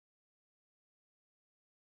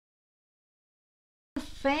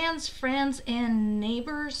fans, friends, and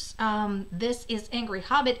neighbors. This is Angry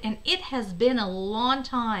Hobbit, and it has been a long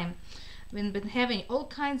time. I've been having all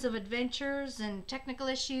kinds of adventures and technical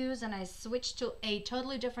issues, and I switched to a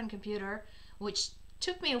totally different computer, which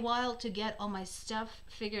took me a while to get all my stuff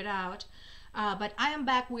figured out. But I am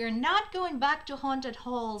back. We're not going back to haunted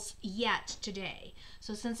halls yet today.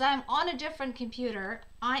 So since I'm on a different computer,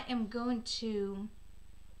 I am going to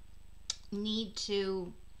need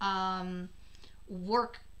to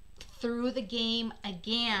work through the game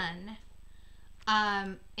again,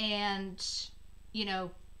 and you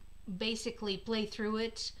know, basically play through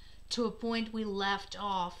it to a point we left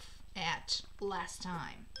off at last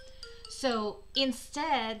time. So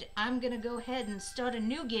instead, I'm gonna go ahead and start a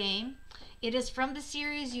new game. It is from the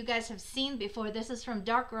series you guys have seen before. This is from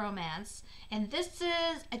Dark Romance, and this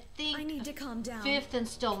is, I think, I need to calm down. fifth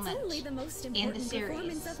installment It's only the most in the important series.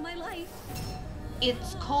 performance of my life.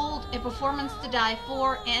 It's called A Performance to Die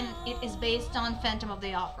For, and it is based on Phantom of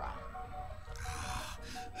the Opera.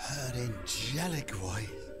 Her angelic voice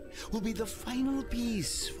will be the final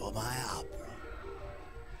piece for my opera.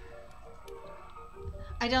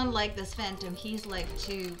 I don't like this Phantom. He's like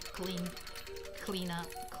too clean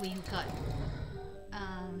cut.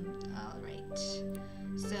 Alright.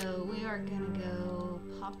 So we are gonna go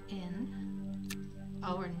pop in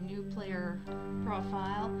our new player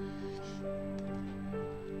profile.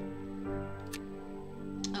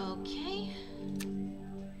 Okay.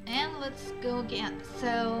 And let's go again.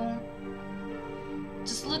 So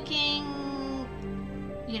just looking,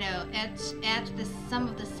 you know, at some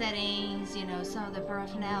of the settings, you know, some of the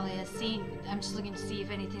paraphernalia. I'm just looking to see if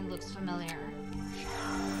anything looks familiar.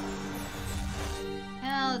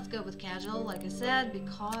 Now let's go with casual, like I said,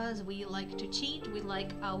 because we like to cheat. We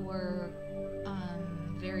like our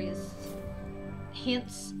various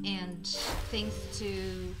hints and things to,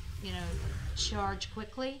 you know, charge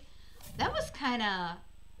quickly. That was kind of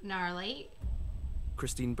gnarly.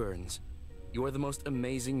 Christine Burns, you are the most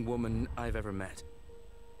amazing woman I've ever met.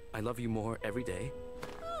 I love you more every day.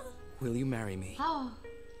 Will you marry me? Oh,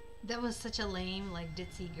 that was such a lame, like,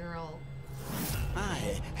 ditzy girl.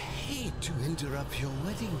 I hate to interrupt your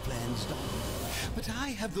wedding plans, darling, but I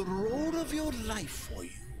have the role of your life for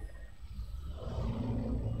you.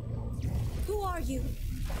 Who are you?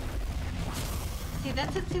 See,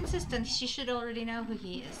 that's inconsistent. She should already know who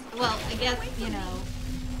he is. Well, I guess, you know...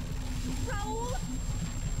 Raoul?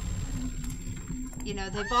 You know,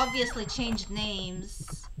 they've obviously changed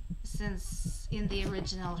names since in the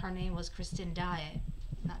original her name was Kristen Diet,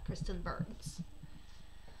 not Kristen Burns.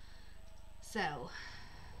 So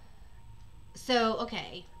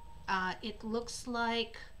okay. It looks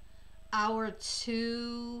like our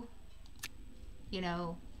two, you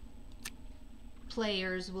know,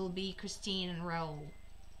 players will be Christine and Raoul.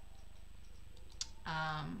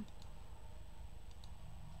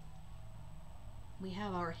 We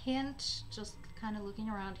have our hint, just kind of looking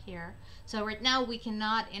around here. So right now we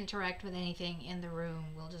cannot interact with anything in the room.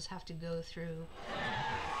 We'll just have to go through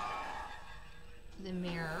the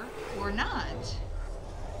mirror, or not.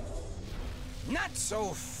 Not so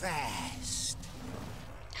fast.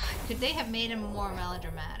 Could they have made him more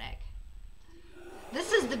melodramatic?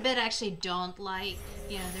 This is the bit I actually don't like.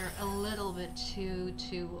 You know, they're a little bit too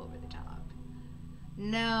over the top.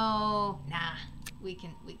 No, nah. We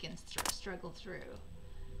can struggle through.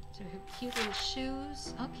 So her cute little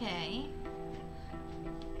shoes. Okay.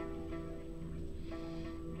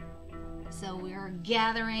 So we are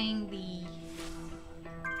gathering the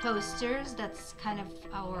posters. That's kind of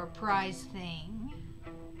our prize thing.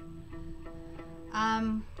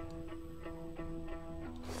 Let's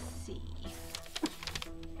see.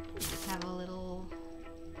 We just have a little.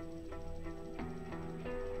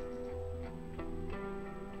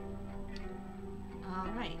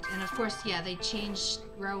 Alright, and of course, yeah, they changed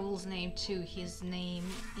Raoul's name to his name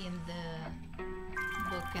in the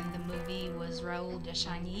book, and the movie was Raoul de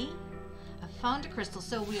Chagny. I found a crystal,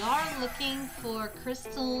 so we are looking for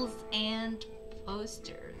crystals and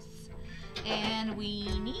posters. And we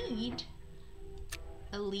need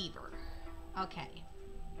a lever. Okay.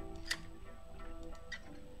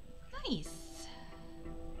 Nice.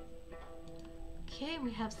 Okay,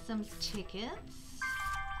 we have some tickets.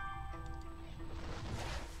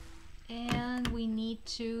 And we need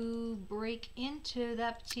to break into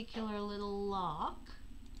that particular little lock.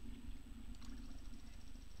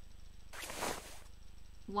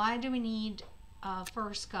 Why do we need a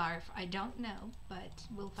fur scarf? I don't know, but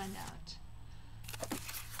we'll find out.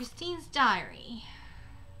 Christine's diary.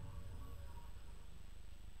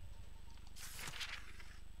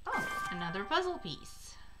 Oh, another puzzle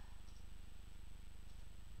piece.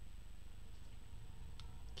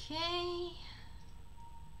 Okay.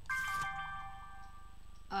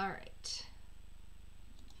 All right.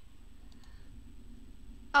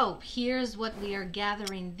 Oh, here's what we are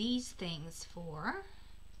gathering these things for.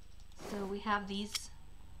 So we have these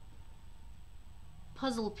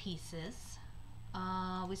puzzle pieces.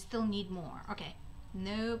 We still need more. Okay,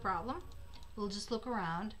 no problem. We'll just look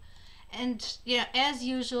around. And yeah, as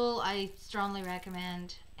usual, I strongly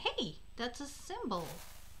recommend, hey, that's a symbol.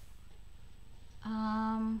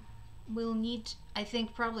 We'll need, I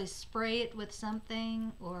think, probably spray it with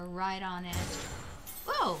something or write on it.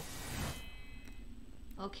 Whoa!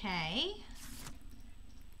 Okay.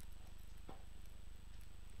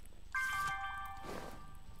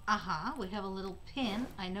 Aha, we have a little pin.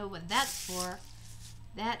 I know what that's for.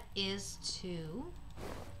 That is to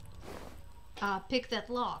pick that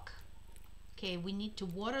lock. Okay, we need to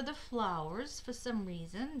water the flowers for some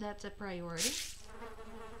reason. That's a priority.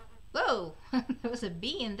 Whoa! There was a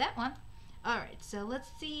bee in that one. Alright, so let's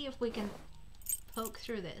see if we can poke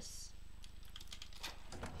through this.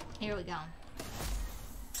 Here we go.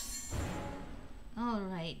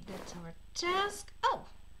 Alright, that's our task. Oh!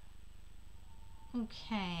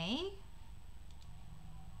 Okay.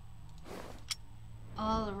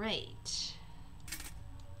 Alright.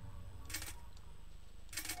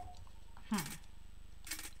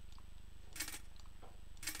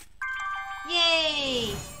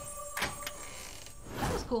 Yay!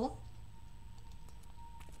 That was cool.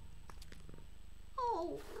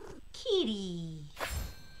 Oh, kitty.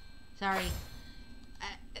 Sorry.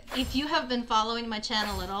 If you have been following my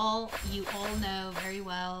channel at all, you all know very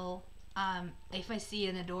well, if I see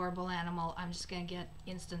an adorable animal, I'm just gonna get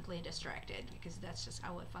instantly distracted because that's just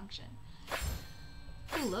how I function.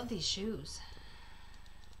 I love these shoes.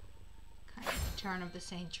 Kind of turn of the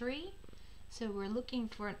century. So we're looking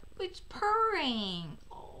for it's purring.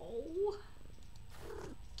 Oh,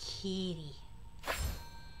 kitty.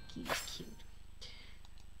 Kitty's cute.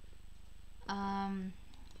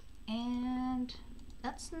 And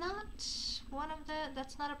that's not one of the.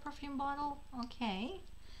 That's not a perfume bottle. Okay.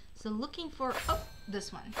 So looking for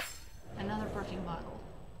this one, another perfume bottle.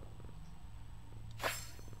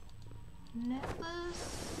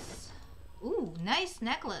 Necklace. Ooh, nice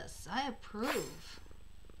necklace. I approve.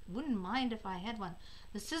 Wouldn't mind if I had one.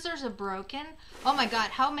 The scissors are broken. Oh my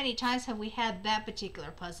god, how many times have we had that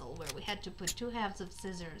particular puzzle where we had to put two halves of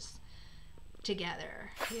scissors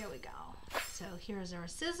together? Here we go. So here's our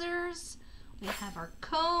scissors. We have our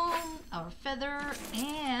comb, our feather,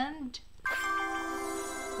 and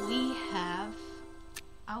we have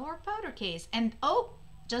our powder case. And oh,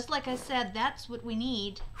 just like I said, that's what we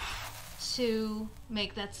need to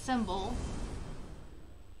make that symbol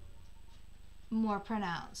more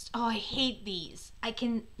pronounced. Oh, I hate these. I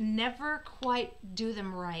can never quite do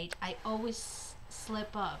them right. I always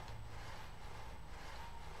slip up.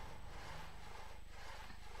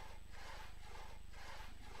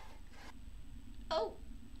 Oh,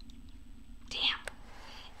 damn.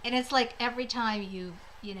 And it's like every time you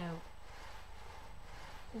know,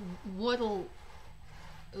 waddle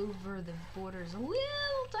over the borders a little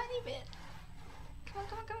tiny bit. Come on,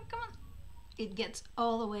 come on, come on, come on. It gets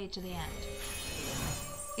all the way to the end.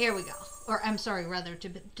 Here we go. Or I'm sorry, rather to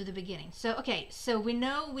the beginning. So okay, so we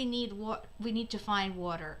know we need to find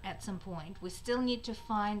water at some point. We still need to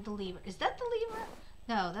find the lever. Is that the lever?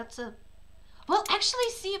 No, that's a. Well, actually,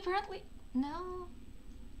 see, apparently no.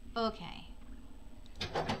 Okay.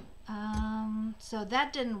 So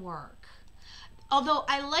that didn't work. Although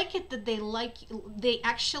I like it that they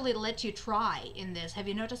actually let you try in this. Have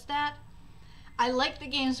you noticed that? I like the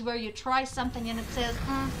games where you try something and it says,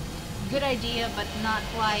 good idea, but not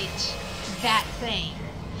quite that thing.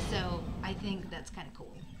 So I think that's kind of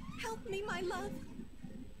cool. Help me, my love.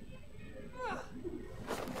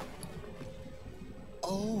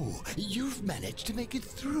 Oh, you've managed to make it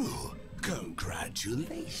through.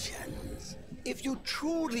 Congratulations. If you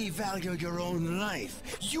truly value your own life,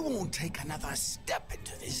 you won't take another step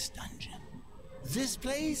into this dungeon. This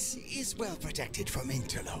place is well protected from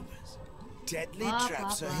interlopers. Deadly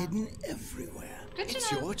traps are hidden everywhere.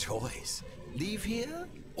 It's your choice. Leave here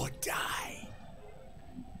or die.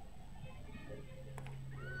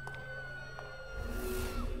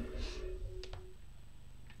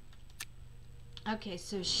 Okay,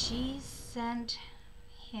 so she sent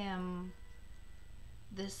him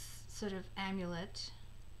this sort of amulet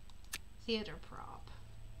theater prop.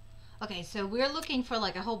 Okay, so we're looking for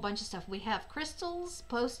like a whole bunch of stuff. We have crystals,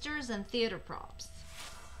 posters, and theater props.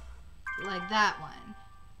 Like that one.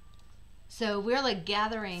 So we're like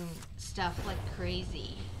gathering stuff like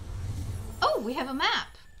crazy. Oh, we have a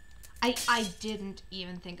map. I didn't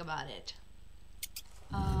even think about it.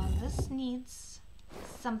 this needs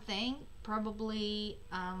something, probably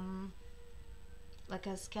like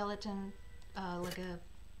a skeleton, like a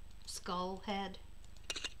skull head.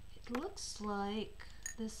 It looks like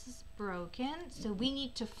this is broken, so we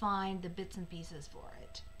need to find the bits and pieces for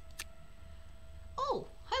it. Oh,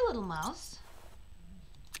 hi little mouse.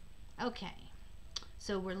 Okay,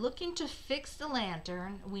 so we're looking to fix the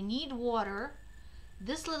lantern. We need water.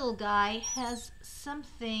 This little guy has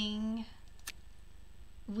something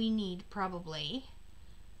we need probably.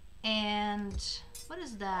 And what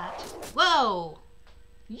is that? Whoa!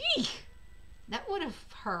 Yeek! That would have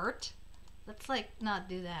hurt. Let's like not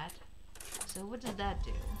do that. So what does that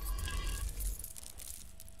do?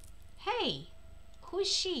 Hey! Who is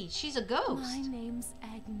she? She's a ghost. My name's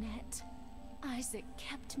Agnette. Isaac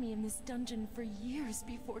kept me in this dungeon for years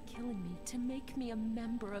before killing me to make me a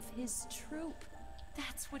member of his troupe.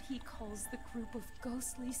 That's what he calls the group of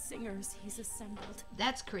ghostly singers he's assembled.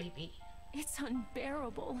 That's creepy. It's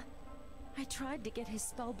unbearable. I tried to get his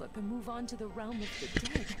spellbook and move on to the realm of the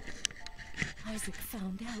dead. Isaac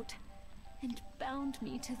found out and bound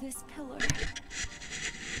me to this pillar.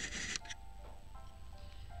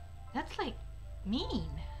 That's like mean.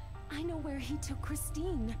 I know where he took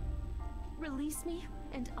Christine. Release me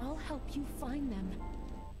and I'll help you find them.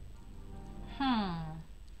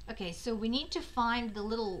 Okay, so we need to find the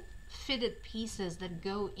little fitted pieces that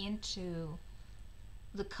go into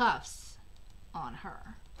the cuffs on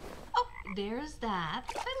her. Oh, there's that.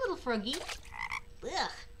 Hi, little froggy.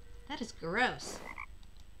 Ugh, that is gross.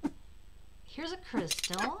 Here's a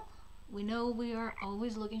crystal. We know we are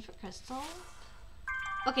always looking for crystal.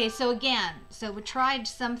 Okay, so again, so we tried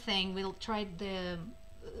something. We tried the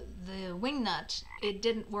wing nut. It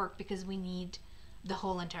didn't work because we need the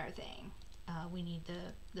whole entire thing. We need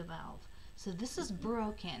the valve. So this is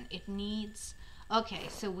broken. It needs... Okay,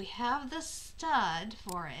 so we have the stud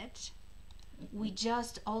for it. We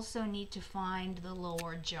just also need to find the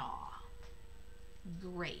lower jaw.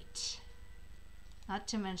 Great. Not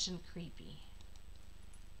to mention creepy.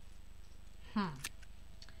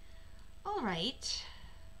 Alright.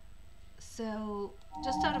 So,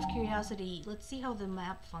 just out of curiosity, let's see how the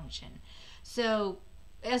map function. So,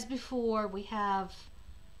 as before, we have...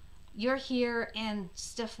 You're here and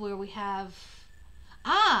stuff where we have...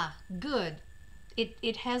 Ah! Good.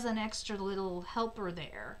 It has an extra little helper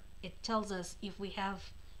there. It tells us if we have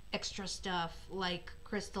extra stuff like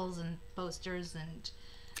crystals and posters and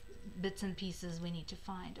bits and pieces we need to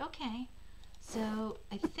find. Okay. So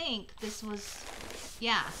I think this was...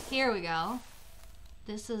 Yeah, here we go.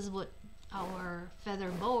 This is what our feather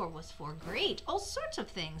boa was for. Great. All sorts of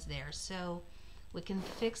things there. So we can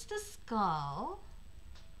fix the skull.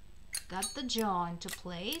 Got the jaw into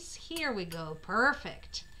place. Here we go.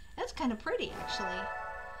 Perfect. That's kind of pretty, actually.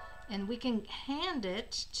 And we can hand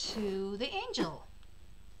it to the angel.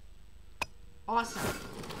 Awesome.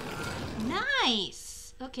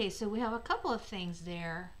 Nice. Okay, so we have a couple of things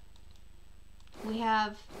there. We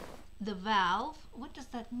have the valve. What does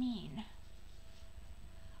that mean?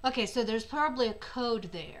 Okay, so there's probably a code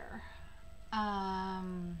there.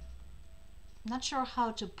 Not sure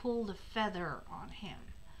how to pull the feather on him.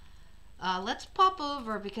 Let's pop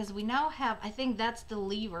over because we now have, I think that's the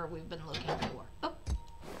lever we've been looking for. Oh,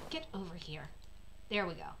 get over here. There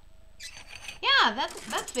we go. Yeah,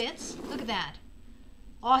 that fits. Look at that.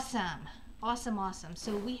 Awesome. Awesome, awesome.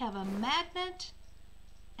 So we have a magnet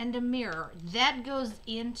and a mirror. That goes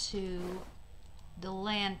into the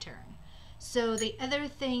lantern. So the other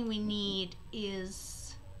thing we need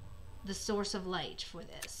is the source of light for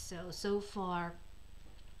this. So far,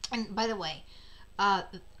 and by the way,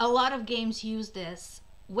 a lot of games use this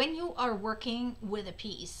when you are working with a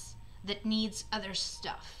piece that needs other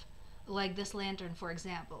stuff, like this lantern, for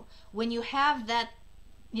example. When you have that,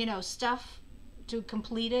 stuff to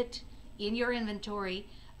complete it in your inventory,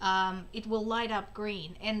 it will light up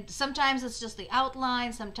green. And sometimes it's just the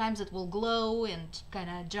outline, sometimes it will glow and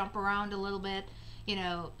kind of jump around a little bit,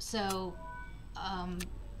 so,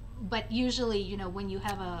 but usually, when you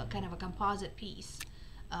have a kind of a composite piece,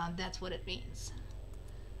 that's what it means.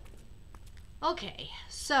 Okay,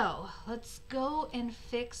 so let's go and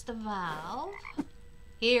fix the valve.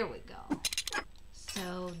 Here we go.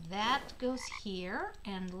 So that goes here,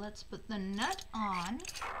 and let's put the nut on.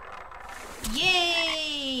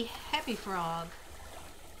 Yay! Happy frog.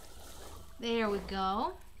 There we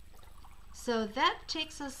go. So that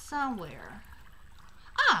takes us somewhere.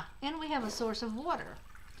 Ah, and we have a source of water.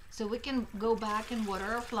 So we can go back and water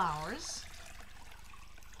our flowers.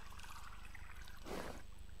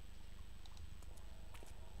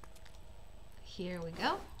 Here we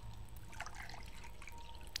go.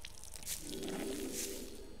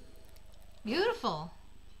 Beautiful.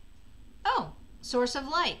 Oh, source of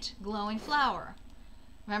light, glowing flower.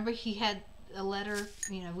 Remember he had a letter,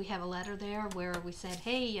 you know, we have a letter there where we said,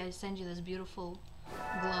 hey, I send you this beautiful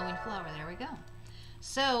glowing flower. There we go.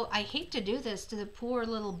 So I hate to do this to the poor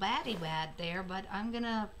little baddie bat there, but I'm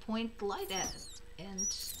gonna point light at it, and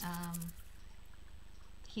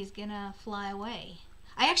he's gonna fly away.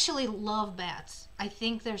 I actually love bats. I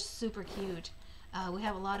think they're super cute. We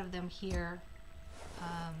have a lot of them here.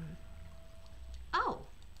 Oh.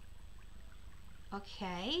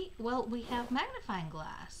 Okay, well, we have magnifying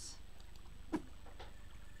glass.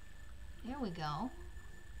 There we go.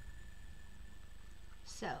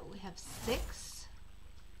 So we have 6,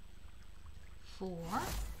 4,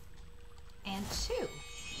 and 2.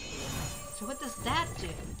 So what does that do?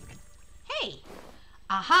 Hey!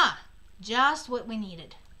 Aha! Just what we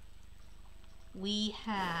needed. We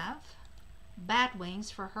have bat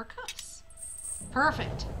wings for her cuffs.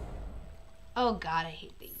 Perfect. Oh god, I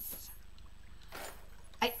hate these.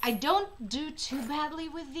 I don't do too badly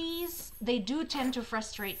with these. They do tend to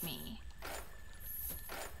frustrate me.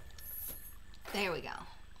 There we go.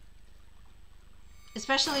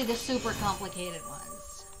 Especially the super complicated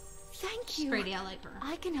ones. Thank you. Pretty, I like her.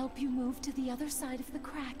 I can help you move to the other side of the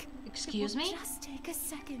crack. Excuse me? Just take a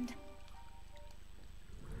second.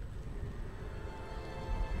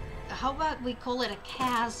 How about we call it a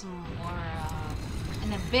chasm or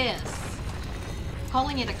an abyss?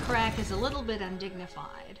 Calling it a crack is a little bit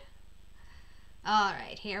undignified.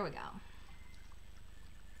 Alright, here we go.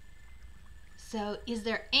 So, is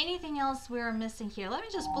there anything else we're missing here? Let me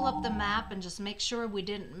just pull up the map and just make sure we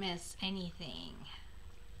didn't miss anything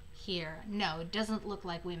here. No, it doesn't look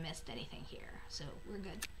like we missed anything here. So, we're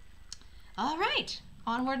good. Alright,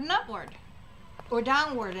 onward and upward. Or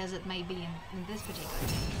downward, as it may be in this particular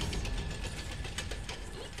case.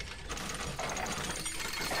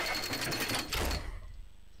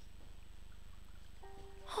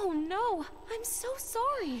 Oh no, I'm so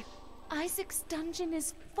sorry. Isaac's dungeon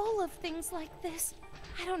is full of things like this.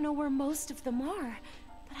 I don't know where most of them are,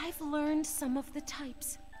 but I've learned some of the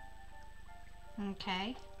types.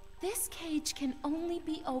 Okay. This cage can only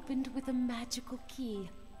be opened with a magical key.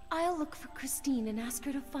 I'll look for Christine and ask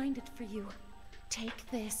her to find it for you. Take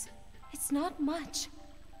this. It's not much,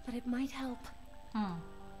 but it might help.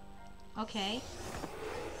 Okay.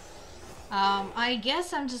 I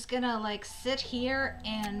guess I'm just gonna like sit here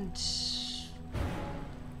and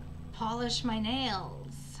polish my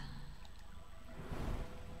nails.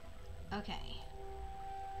 Okay.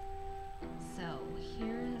 So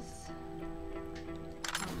here's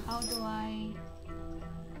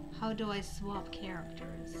how do I swap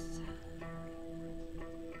characters?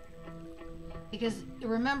 Because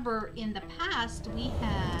remember in the past we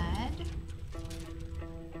had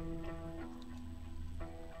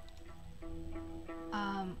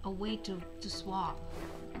a way to swap.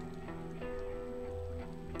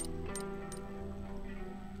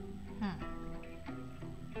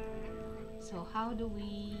 So how do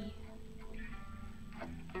we...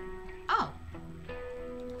 Oh!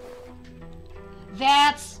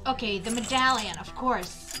 That's... Okay, the medallion, of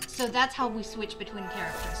course. So that's how we switch between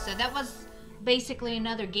characters. So that was basically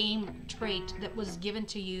another game trait that was given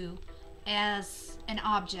to you as an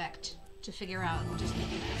object to figure out. Just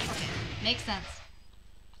okay, makes sense.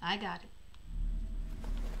 I got it.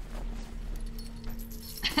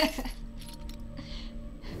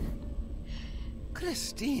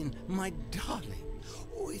 Christine, my darling.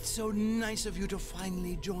 Oh, it's so nice of you to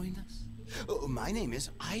finally join us. Oh, my name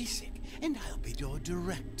is Isaac, and I'll be your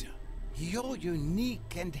director. Your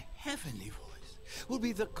unique and heavenly voice will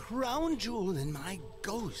be the crown jewel in my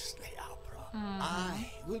ghostly opera.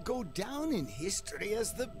 I will go down in history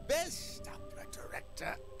as the best opera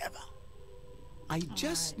director ever. I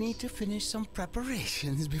just need to finish some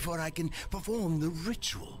preparations before I can perform the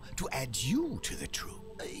ritual to add you to the troupe.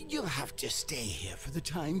 You'll have to stay here for the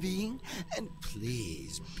time being, and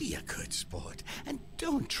please be a good sport and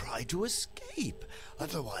don't try to escape.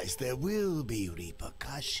 Otherwise, there will be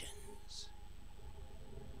repercussions.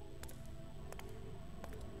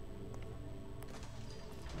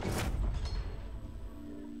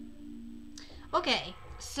 Okay,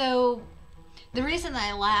 so the reason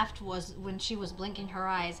I laughed was when she was blinking her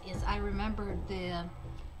eyes is I remembered the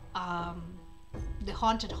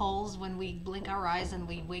haunted halls when we blink our eyes and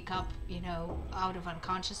we wake up, you know, out of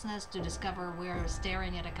unconsciousness to discover we're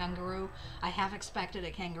staring at a kangaroo. I have expected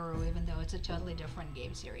a kangaroo even though it's a totally different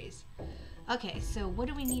game series. Okay, so what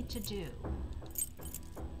do we need to do?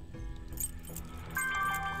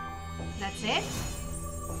 That's it?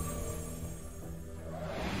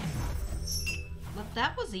 But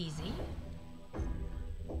that was easy.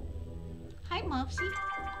 Mopsy.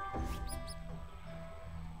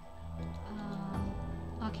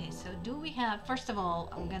 Okay, so do we have, first of all,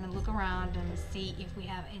 I'm gonna look around and see if we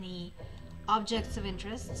have any objects of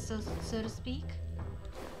interest, so to speak.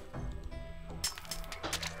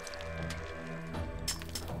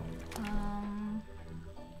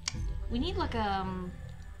 We need like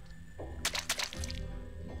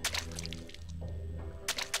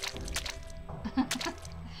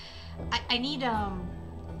I need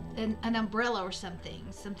an umbrella or something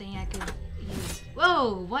I could use.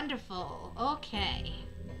 Whoa, wonderful. Okay.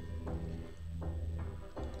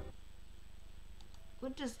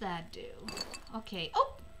 What does that do? Okay.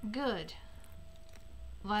 Oh, good.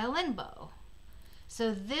 Violin bow.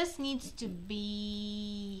 So this needs to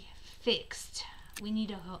be fixed. We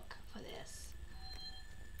need a hook for this.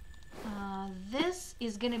 This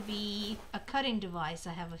is gonna be a cutting device,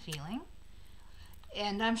 I have a feeling.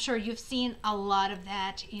 And I'm sure you've seen a lot of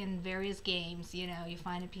that in various games. You know, you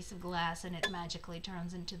find a piece of glass and it magically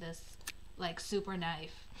turns into this, like, super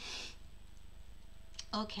knife.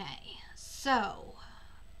 Okay, so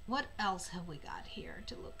what else have we got here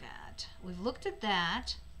to look at? We've looked at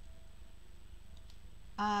that.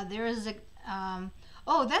 There is a,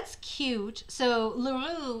 oh, that's cute. So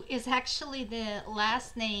LaRue is actually the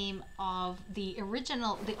last name of the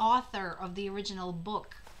author of the original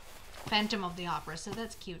book, Phantom of the Opera. So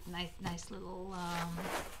that's cute. Nice little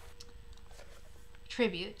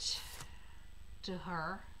tribute to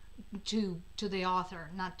her, to the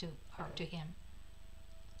author, not to her, to him.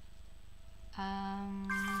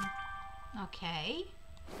 Okay,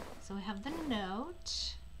 so we have the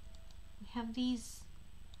note. We have these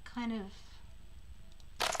kind of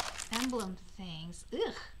emblem things.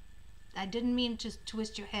 Ugh, I didn't mean to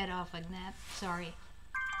twist your head off like that. Sorry,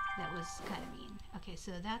 that was kind of mean. Okay,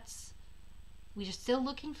 so that's, we're still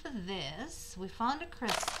looking for this. We found a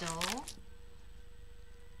crystal.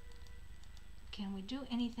 Can we do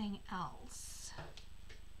anything else?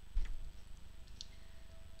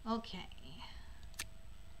 Okay.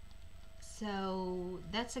 So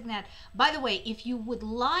that's Ignat. By the way, if you would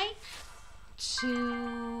like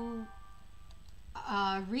to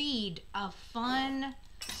read a fun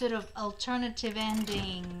sort of alternative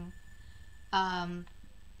ending Phantom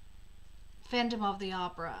of the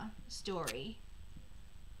Opera story,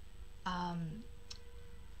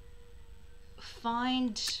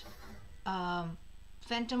 find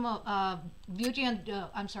Phantom of Beauty and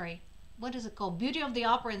I'm sorry, what is it called? Beauty of the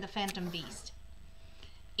Opera and the Phantom Beast.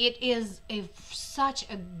 It is such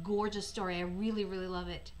a gorgeous story. I really, really love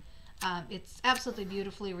it. It's absolutely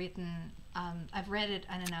beautifully written. I've read it,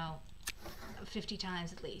 I don't know, 50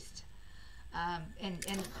 times at least.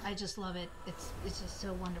 And I just love it. It's just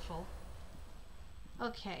so wonderful.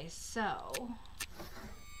 Okay, so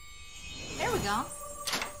there we go.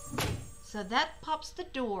 So that pops the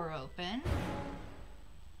door open.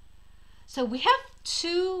 So we have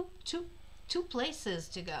two places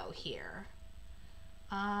to go here.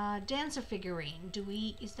 Dancer figurine.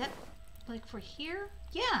 Is that like for here?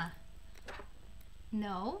 Yeah.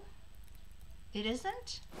 No, it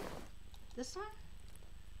isn't. This one?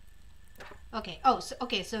 Okay. Oh, so,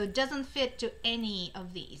 okay. So it doesn't fit to any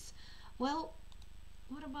of these. Well,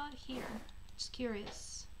 what about here? Just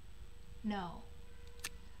curious. No.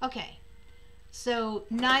 Okay. So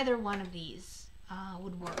neither one of these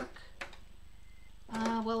would work.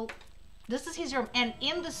 Well, this is his room, and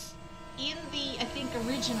in the I think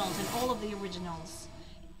originals, and all of the originals,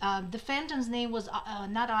 the Phantom's name was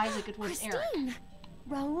not Isaac, it was Christine! Eric.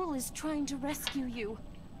 Raoul is trying to rescue you,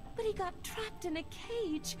 but he got trapped in a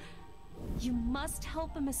cage. You must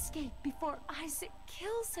help him escape before Isaac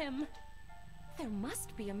kills him. There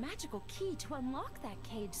must be a magical key to unlock that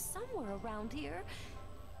cage somewhere around here.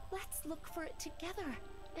 Let's look for it together,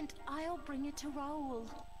 and I'll bring it to Raoul.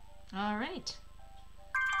 All right.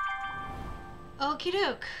 Okie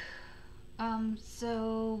doke.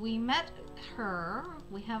 So we met her.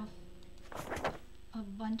 We have a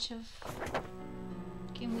bunch of...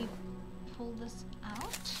 Can we pull this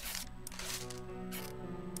out?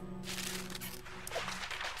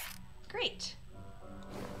 Great.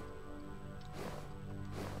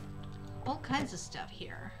 All kinds of stuff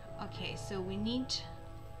here. Okay, so we need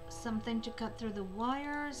something to cut through the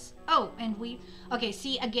wires. Oh, and okay,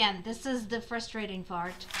 see, again, this is the frustrating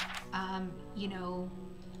part. You know,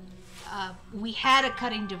 we had a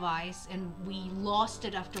cutting device and we lost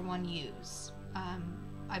it after one use.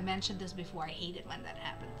 I mentioned this before. I hate it when that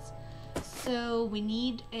happens. So we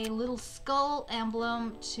need a little skull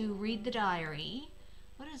emblem to read the diary.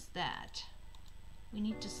 What is that? We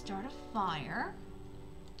need to start a fire.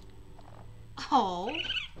 Oh,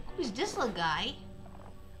 who's this little guy?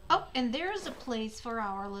 Oh, and there's a place for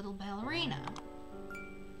our little ballerina.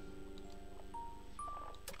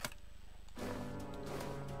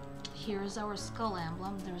 Here's our skull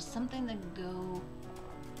emblem. There's something that go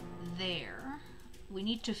there. We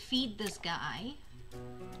need to feed this guy.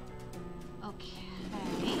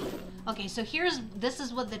 Okay. Okay, so this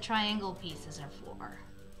is what the triangle pieces are for.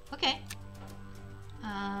 Okay.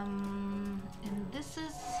 And this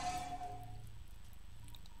is...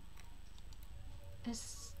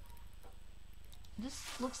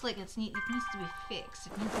 This looks like it needs to be fixed.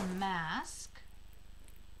 It needs a mask.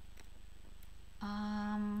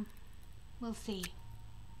 We'll see.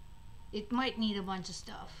 It might need a bunch of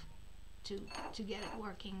stuff to get it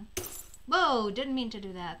working. Whoa, didn't mean to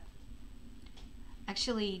do that.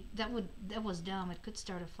 Actually, that was dumb. It could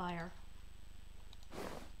start a fire.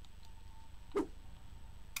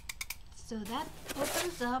 So that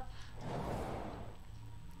opens up.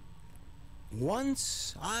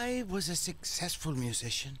 Once I was a successful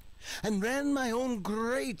musician and ran my own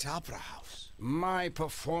great opera house. My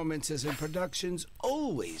performances and productions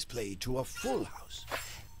always played to a full house.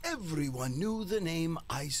 Everyone knew the name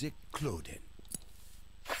Isaac Clodin.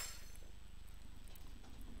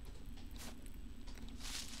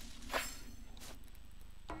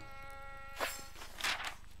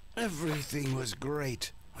 Everything was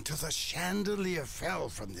great until the chandelier fell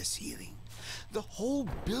from the ceiling. The whole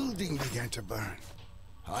building began to burn.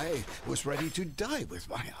 I was ready to die with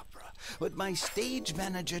my opera, but my stage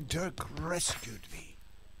manager Dirk rescued me.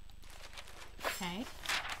 Okay.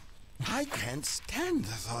 I can't stand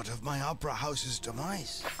the thought of my opera house's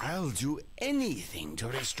demise. I'll do anything to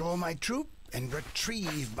restore my troupe and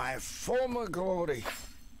retrieve my former glory.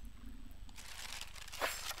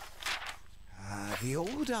 The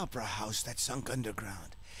old opera house that sunk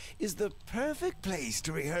underground is the perfect place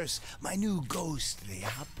to rehearse my new ghostly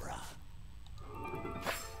opera.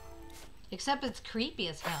 Except it's creepy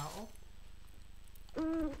as hell.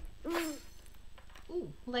 Ooh,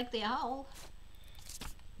 like the owl.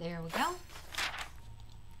 There we go.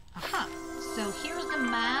 Aha. So here's the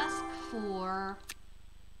mask for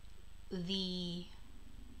the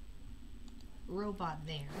robot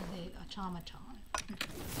there, the automaton.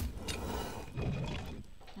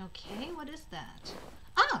 Okay, what is that?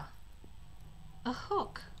 Ah! A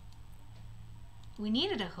hook. We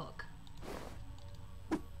needed a hook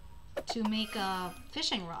to make a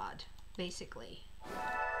fishing rod, basically.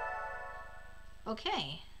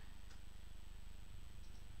 Okay.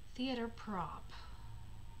 Theater prop.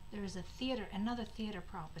 There's another theater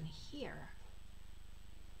prop in here.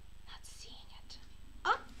 Not seeing it.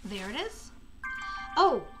 Oh, there it is.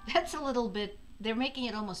 Oh, that's a little bit, they're making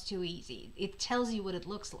it almost too easy. It tells you what it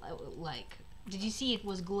looks like. Did you see it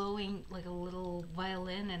was glowing like a little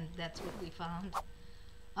violin, and that's what we found?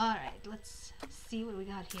 Alright, let's see what we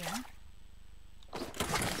got here.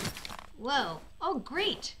 Whoa. Oh,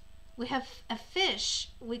 great. We have a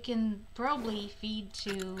fish we can probably feed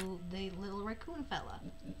to the little raccoon fella.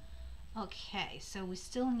 Okay, so we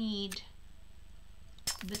still need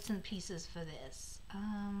bits and pieces for this.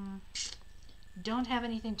 Don't have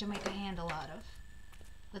anything to make a handle out of.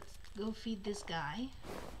 Let's go feed this guy.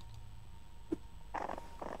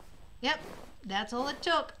 Yep, that's all it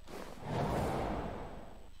took.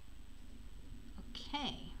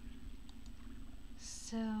 Okay.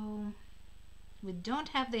 So, we don't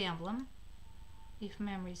have the emblem. If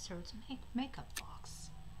memory serves, makeup box.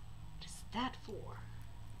 What is that for?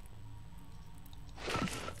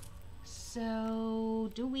 So,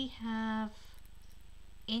 do we have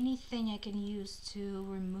anything I can use to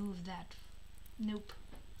remove that? Nope.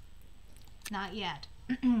 Not yet.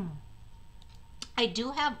 I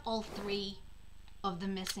do have all three of the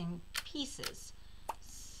missing pieces.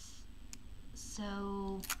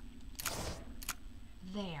 So,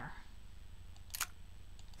 there.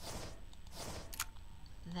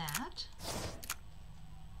 That.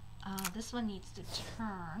 This one needs to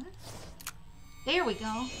turn. There we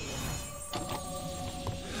go.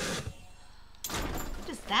 What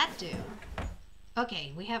does that do?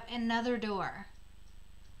 Okay, we have another door.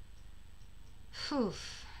 Phew.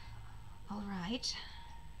 All right.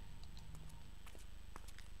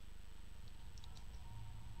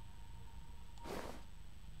 What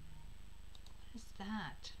is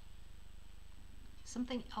that?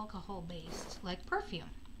 Something alcohol based, like perfume.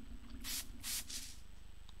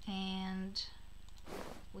 And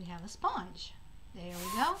we have a sponge. There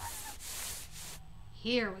we go.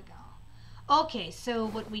 Here we go. Okay, so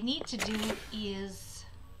what we need to do is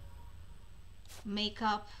make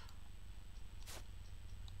up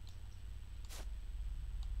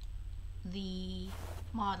the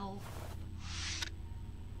model.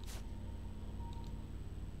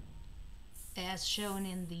 as shown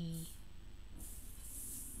in the,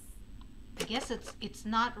 I guess it's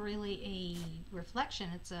not really a reflection,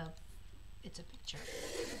 it's a picture.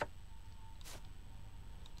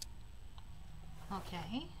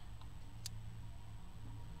 Okay.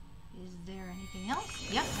 Is there anything else?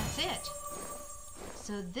 Yep, that's it.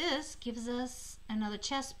 So this gives us another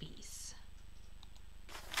chess piece.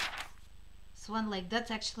 Swan Lake,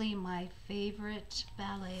 that's actually my favorite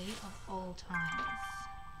ballet of all times.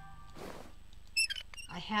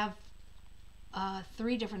 I have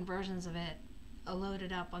 3 different versions of it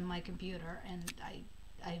loaded up on my computer, and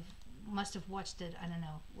I must have watched it, I don't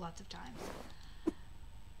know, lots of times.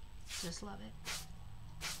 Just love it.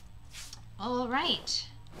 All right.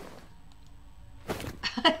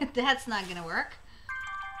 That's not gonna work.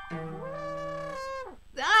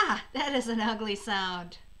 Ah, that is an ugly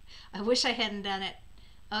sound. I wish I hadn't done it.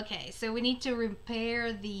 Okay, so we need to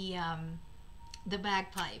repair the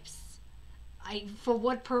bagpipes. For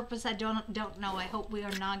what purpose I don't know. I hope we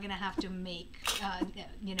are not gonna have to make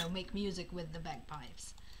make music with the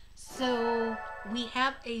bagpipes. So we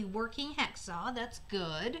have a working hacksaw. That's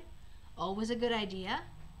good. Always a good idea.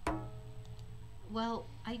 Well,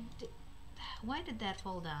 why did that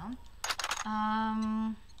fall down?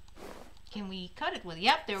 Can we cut it with?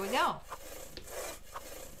 Yep, there we go.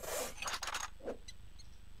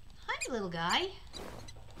 Hi, little guy.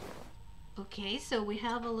 Okay, so we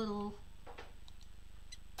have a little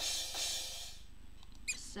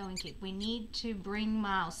sewing kit. We need to bring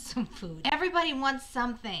Mouse some food. Everybody wants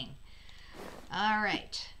something. All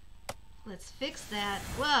right, let's fix that.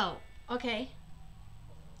 Whoa, okay.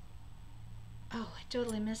 Oh, I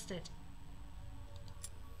totally missed it.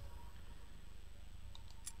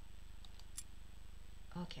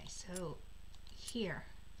 Okay, so here,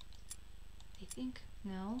 I think,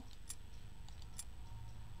 no.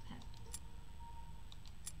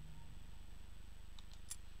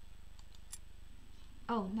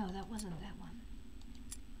 Oh, no, that wasn't that one.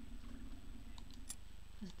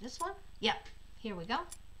 Was it this one? Yep, here we go.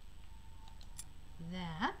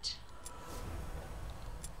 That.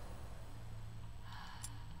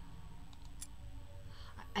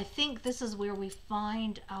 I think this is where we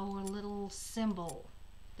find our little symbol.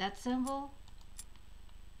 That symbol?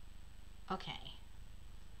 Okay.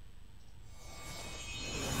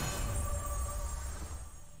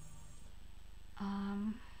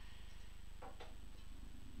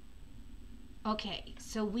 Okay,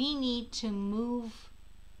 so we need to move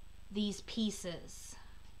these pieces.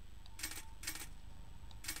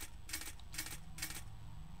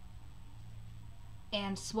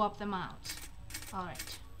 And swap them out. All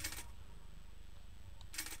right.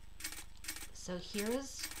 So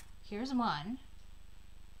here's one.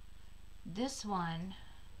 This one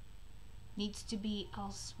needs to be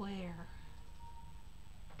elsewhere.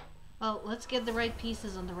 Well, let's get the right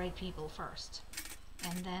pieces on the right people first,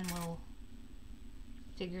 and then we'll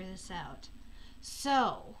figure this out.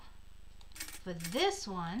 So for this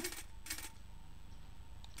one,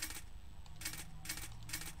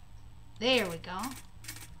 there we go.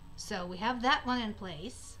 So we have that one in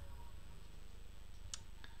place.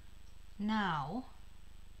 Now,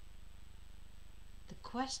 the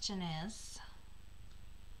question is,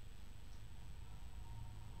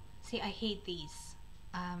 see, I hate these.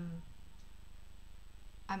 I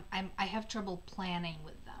have trouble planning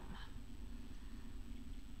with them.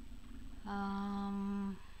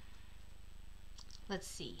 Let's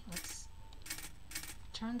see. Let's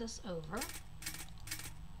turn this over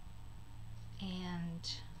and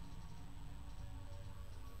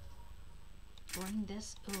bring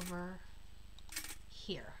this over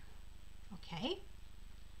here. Okay,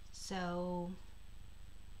 so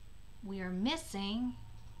we are missing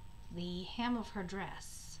the hem of her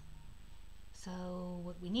dress. So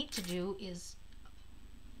what we need to do is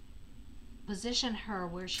position her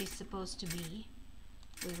where she's supposed to be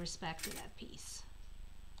with respect to that piece.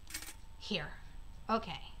 Here.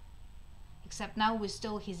 Okay. Except now we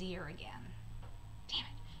stole his ear again. Damn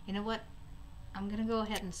it. You know what? I'm gonna go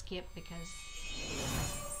ahead and skip because,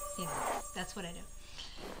 you know, that's what I do.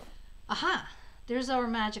 Aha! There's our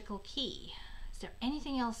magical key. Is there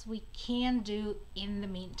anything else we can do in the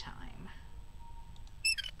meantime?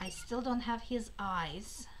 I still don't have his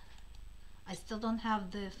eyes. I still don't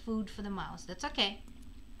have the food for the mouse. That's okay.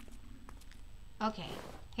 Okay.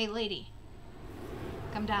 Hey, lady.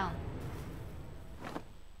 Come down.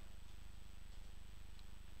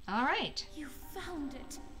 All right. You found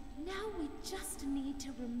it. Now we just need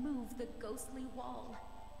to remove the ghostly wall.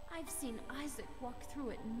 I've seen Isaac walk through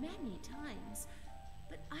it many times,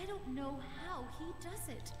 but I don't know how he does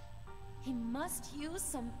it. He must use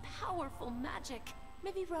some powerful magic.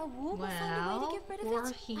 Maybe Raoul will find a way to get rid of or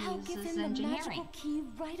it. he I'll give uses him the engineering. magical key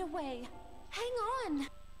right away. Hang on.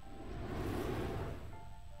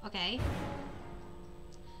 Okay.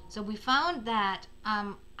 So we found that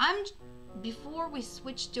before we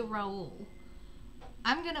switch to Raoul,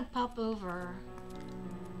 I'm gonna pop over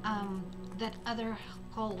that other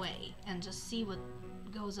hallway and just see what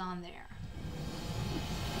goes on there.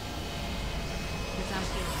 'Cause I'm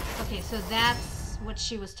curious. Okay, so that's what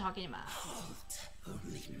she was talking about. Halt!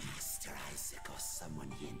 Only Master Isaac or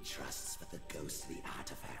someone he entrusts with the ghostly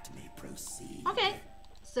artifact may proceed. Okay.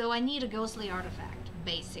 So I need a ghostly artifact,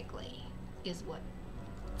 basically, is what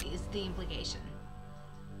is the implication.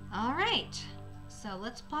 Alright. So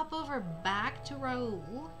let's pop over back to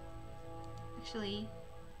Raoul. Actually,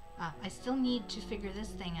 I still need to figure this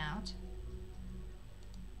thing out.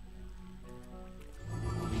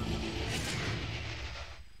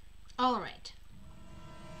 Alright.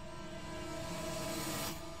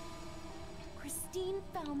 Christine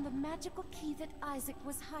found the magical key that Isaac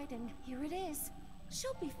was hiding. Here it is.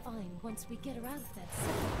 She'll be fine once we get her out of that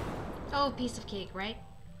cell. Oh, piece of cake, right?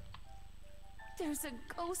 There's a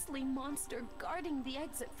ghostly monster guarding the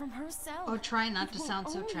exit from her cell. Oh, try not It to will sound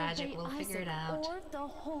so only tragic. obey We'll figure it Isaac out. Or the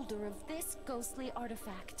holder of this ghostly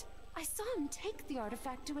artifact. I saw him take the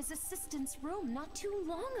artifact to his assistant's room not too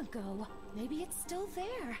long ago. Maybe it's still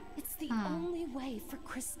there. It's the only way for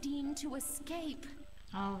Christine to escape.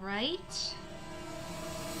 Alright.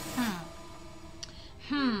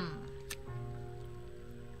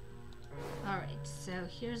 Alright, so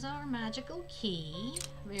here's our magical key.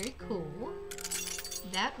 Very cool.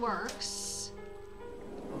 That works.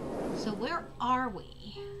 So where are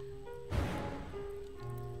we?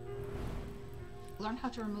 Learn how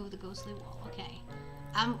to remove the ghostly wall. Okay.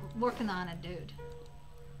 I'm working on it, dude.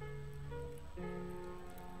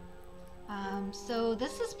 So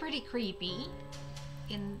this is pretty creepy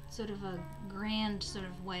in sort of a grand sort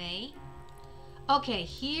of way. Okay,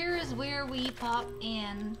 here is where we pop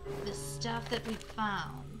in the stuff that we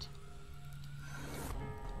found.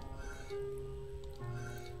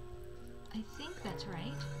 I think that's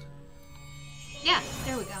right. Yeah,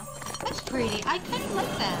 there we go. That's pretty. I kind of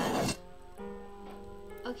like that.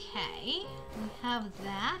 Okay, we have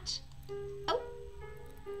that. Oh!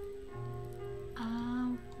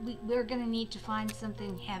 We're gonna need to find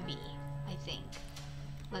something heavy, I think.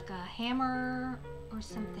 Like a hammer or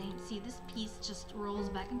something. See, this piece just rolls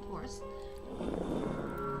back and forth.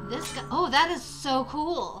 This guy, oh, that is so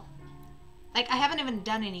cool. Like, I haven't even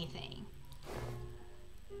done anything.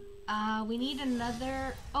 We need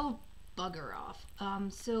another, oh, bugger off.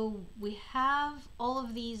 So we have all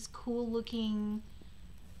of these cool looking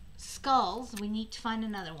skulls. We need to find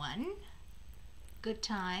another one. Good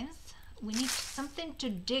times. We need something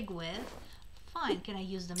to dig with. Fine, can I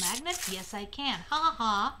use the magnet? Yes, I can. Ha ha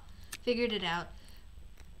ha. Figured it out.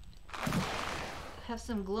 Have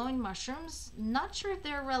some glowing mushrooms. Not sure if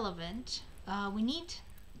they're relevant. We need,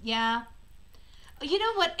 yeah. You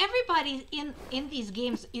know what? Everybody in these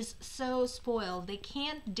games is so spoiled. They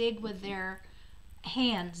can't dig with their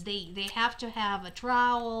hands. They have to have a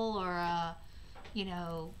trowel or a, you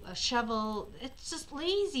know, a shovel. It's just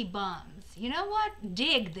lazy bums. You know what?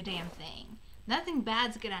 Dig the damn thing. Nothing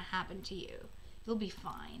bad's gonna happen to you. You'll be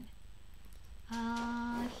fine.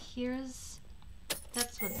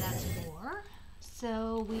 That's what that's for.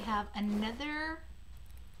 So we have another.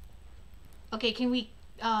 Okay, can we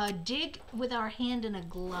dig with our hand in a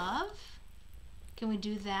glove? Can we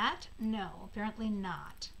do that? No, apparently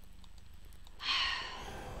not.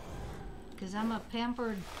 Because I'm a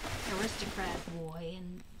pampered aristocrat boy,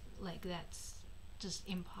 and like that's just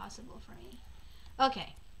impossible for me.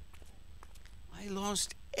 Okay. I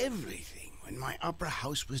lost everything when my opera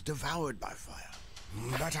house was devoured by fire.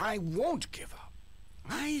 But I won't give up.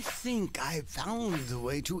 I think I found the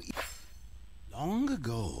way to... Long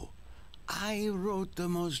ago, I wrote the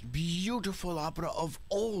most beautiful opera of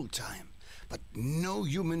all time, but no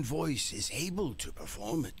human voice is able to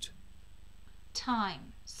perform it.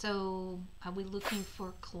 Time. So, are we looking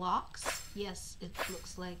for clocks? Yes, it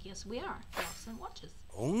looks like, yes, we are. Clocks and watches.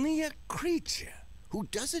 Only a creature who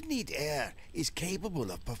doesn't need air is capable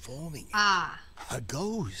of performing it. Ah. A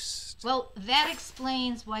ghost. Well, that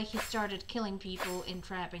explains why he started killing people and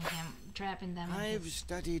trapping them. in I've his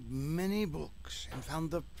studied many books and found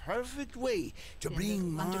the perfect way to In bring the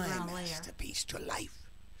my underground lair. masterpiece to life.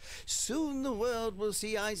 Soon the world will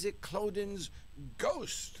see Isaac Cloden's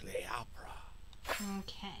ghostly opera.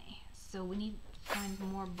 Okay, so we need to find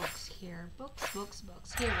more books here. Books.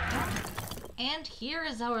 Here we go. And here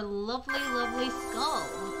is our lovely, lovely skull.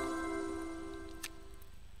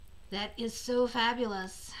 That is so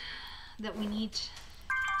fabulous that we need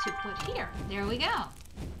to put here. There we go.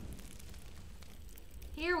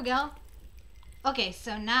 Here we go. Okay,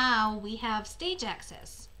 so now we have stage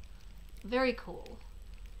access. Very cool.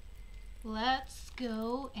 Let's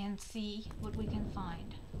go and see what we can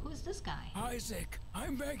find. Who's this guy? Isaac,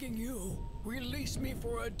 I'm begging you. Release me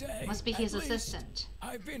for a day. Must be his at least. assistant.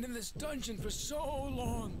 I've been in this dungeon for so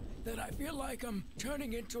long that I feel like I'm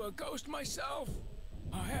turning into a ghost myself.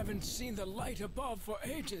 I haven't seen the light above for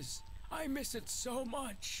ages. I miss it so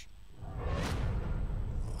much.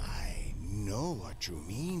 I know what you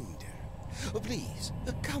mean, dear. Oh, please,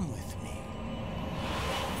 come with me.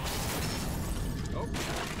 Oh.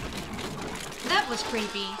 That was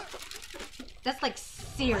creepy. That's like I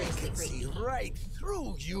seriously can see creepy. right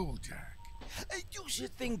through you, Dirk. You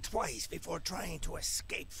should think twice before trying to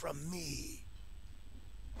escape from me.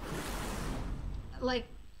 Like,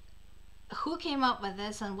 who came up with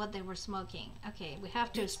this and what they were smoking? Okay, we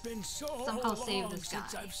have to It's been so somehow save long this guy.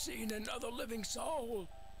 since I've seen another living soul.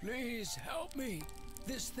 Please help me.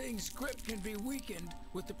 This thing's grip can be weakened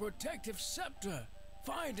with the protective scepter.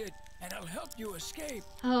 Find it, and I'll help you escape.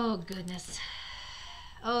 Oh, goodness.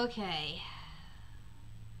 Okay.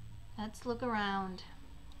 Let's look around.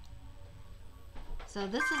 So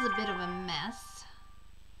this is a bit of a mess.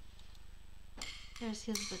 There's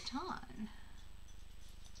his baton.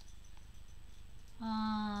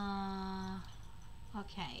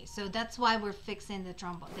 Okay, so that's why we're fixing the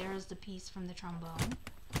trombone. There's the piece from the trombone.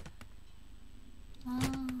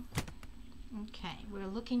 Okay, we're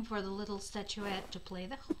looking for the little statuette to play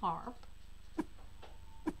the harp.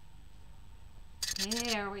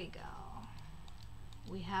 There we go.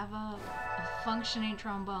 We have a functioning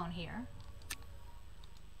trombone here.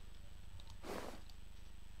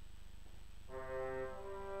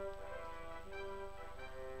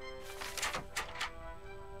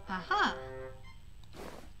 Aha!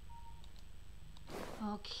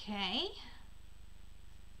 Okay.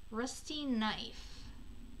 Rusty knife.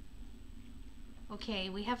 Okay,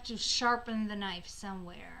 we have to sharpen the knife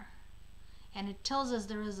somewhere. And it tells us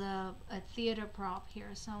there is a theater prop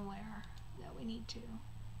here somewhere that we need to.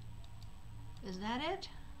 Is that it?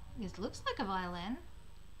 It looks like a violin.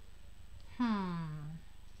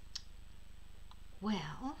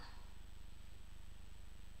 Well,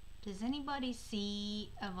 does anybody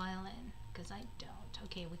see a violin? Because I don't.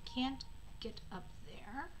 Okay, we can't get up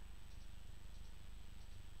there.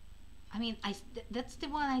 I mean, that's the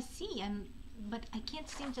one I see. But I can't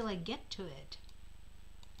seem to like get to it.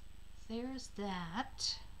 There's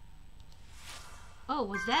that. Oh,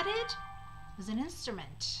 was that it? It was an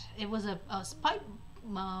instrument. It was a pipe,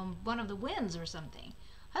 one of the winds or something.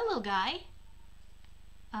 Hi, little guy.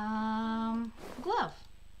 Glove.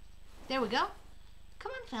 There we go.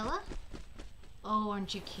 Come on, fella. Oh,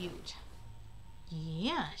 aren't you cute?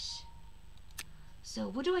 Yes. So,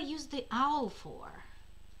 what do I use the owl for?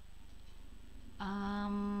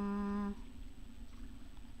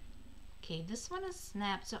 Okay, this one is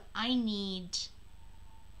snapped, so I need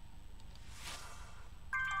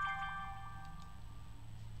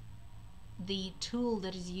the tool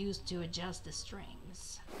that is used to adjust the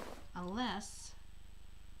strings. Unless,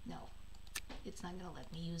 no, it's not gonna let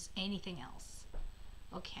me use anything else.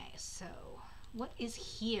 Okay, so what is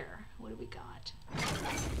here? What do we got?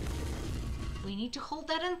 We need to hold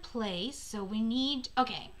that in place, so we need,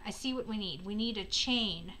 okay, I see what we need. We need a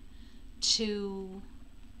chain to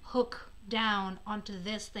hook down onto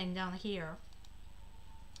this thing down here.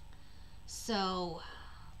 So,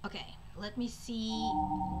 okay, let me see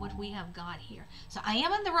what we have got here. So I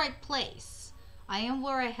am in the right place. I am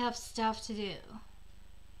where I have stuff to do.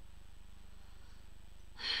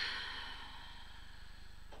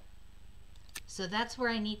 So that's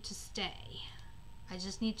where I need to stay. I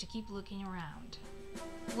just need to keep looking around.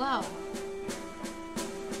 Whoa.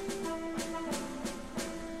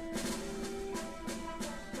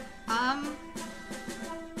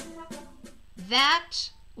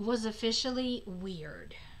 That was officially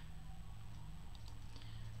weird.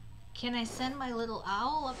 Can I send my little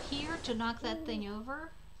owl up here to knock that thing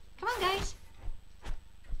over? Come on, guys.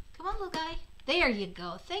 Come on, little guy. There you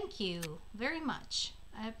go. Thank you very much.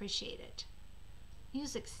 I appreciate it.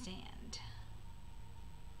 Music stand.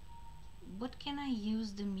 What can I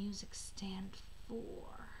use the music stand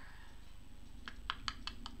for?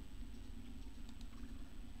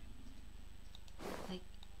 Like,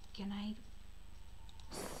 can I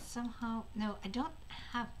somehow... No, I don't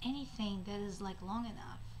have anything that is like long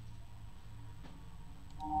enough.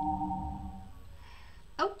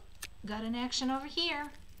 Oh, got an action over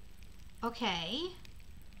here. Okay.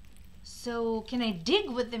 So, can I dig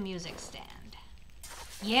with the music stand?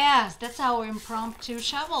 Yes, that's our impromptu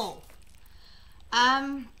shovel.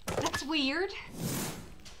 That's weird.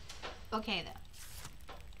 Okay, then.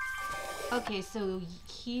 Okay, so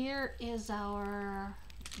here is our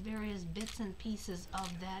various bits and pieces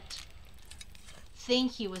of that thing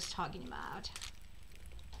he was talking about.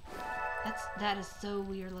 That is so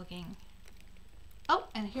weird looking. Oh,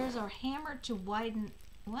 and here's our hammer to widen.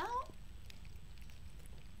 Well,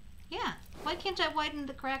 yeah. Why can't I widen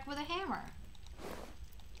the crack with a hammer?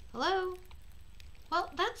 Hello?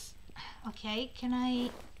 Well, that's okay. Can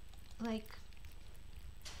I, like,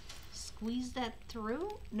 squeeze that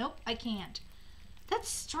through? Nope, I can't. That's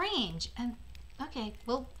strange. And okay,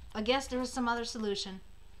 well, I guess there was some other solution.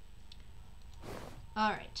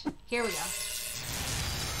 All right, here we go.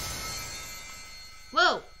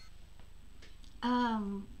 Whoa.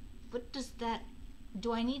 What does that?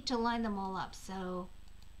 Do I need to line them all up? So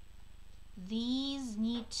these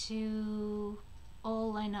need to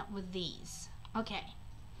all line up with these. Okay.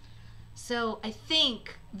 So I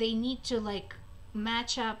think they need to like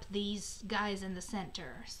match up these guys in the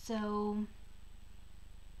center. So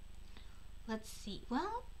let's see.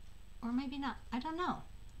 Well, or maybe not. I don't know.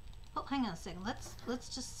 Oh, hang on a second.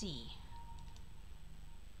 Let's just see.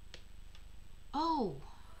 Oh,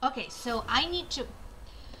 okay. So I need to.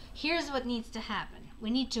 Here's what needs to happen. We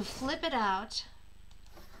need to flip it out.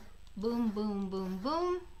 Boom, boom, boom,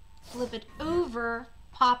 boom. Flip it over.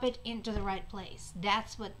 Pop it into the right place.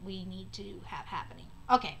 That's what we need to have happening.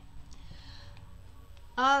 Okay.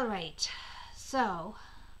 All right. So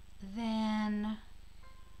then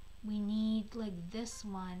we need like this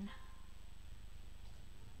one.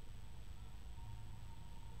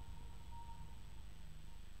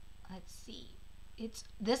 Let's see.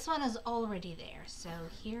 This one is already there. So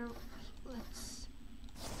here, let's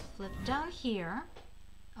flip down here.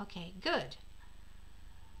 Okay, good.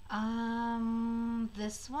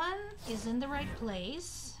 This one is in the right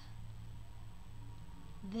place.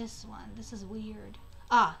 This one, this is weird.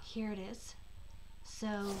 Ah, here it is.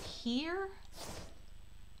 So here,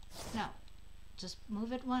 no, just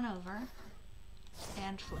move it one over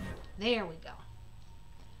and flip. There we go.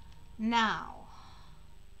 Now,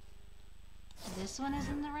 this one is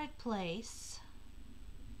in the right place.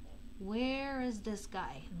 Where is this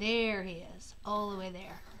guy? There he is, all the way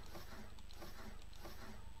there.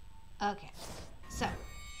 Okay, so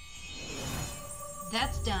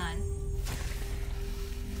that's done.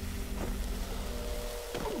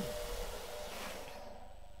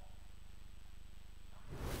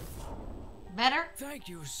 Better? Thank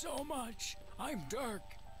you so much. I'm Dirk.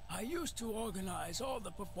 I used to organize all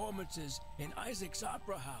the performances in Isaac's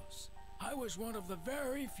Opera House. I was one of the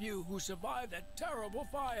very few who survived that terrible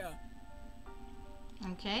fire.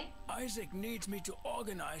 Okay. Isaac needs me to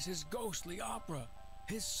organize his ghostly opera.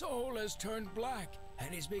 His soul has turned black,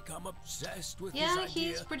 and he's become obsessed with his idea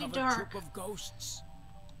he's pretty of dark. a troupe of ghosts.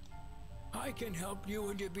 I can help you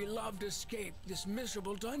and your beloved escape this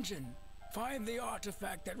miserable dungeon. Find the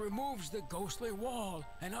artifact that removes the ghostly wall,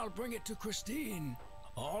 and I'll bring it to Christine.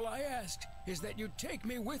 All I ask is that you take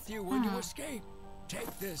me with you when you escape.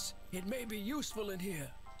 Take this. It may be useful in here.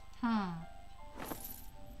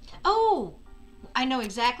 Oh, I know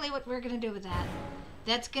exactly what we're going to do with that.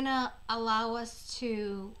 That's going to allow us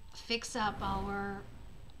to fix up our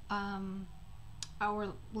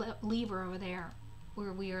lever over there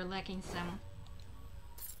where we are lacking some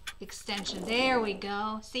extension. There we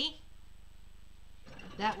go. See?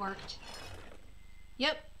 That worked.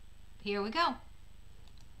 Yep. Here we go.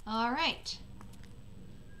 All right.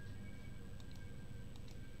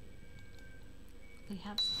 We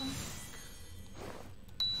have some.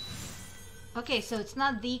 Okay, so it's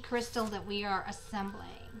not the crystal that we are assembling.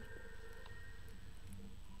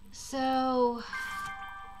 So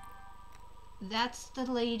that's the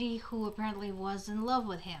lady who apparently was in love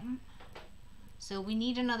with him. So we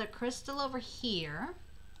need another crystal over here.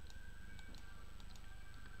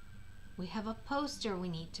 We have a poster we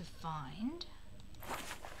need to find.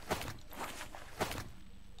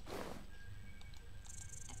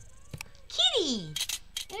 Kitty!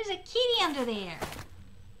 There's a kitty under there.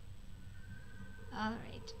 All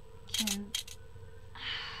right. Can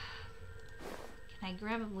I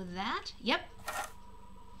grab it with that? Yep.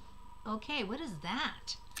 Okay, what is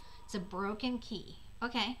that? It's a broken key.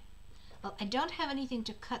 Okay. Well, I don't have anything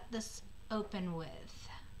to cut this open with.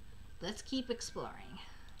 Let's keep exploring.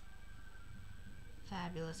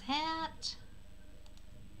 Fabulous hat.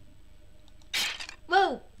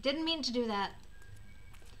 Whoa! Didn't mean to do that.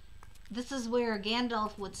 This is where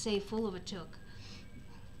Gandalf would say fool of a took.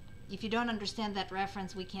 If you don't understand that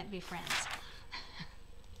reference, we can't be friends.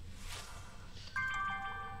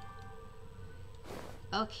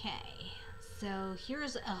 Okay, So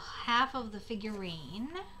here's a half of the figurine.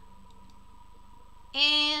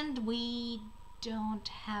 And we don't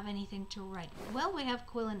have anything to write. Well, we have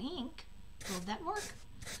quill and ink. Will that work?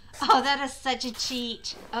 Oh, that is such a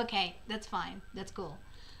cheat. Okay, that's fine. That's cool.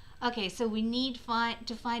 Okay, so we need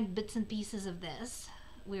to find bits and pieces of this.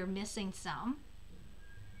 We're missing some.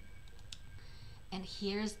 And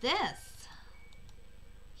here's this.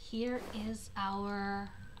 Here is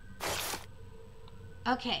our...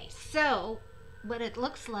 Okay, so what it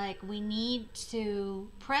looks like, we need to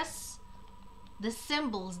press the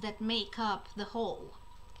symbols that make up the whole.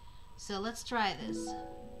 So let's try this.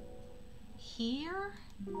 Here,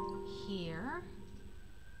 here,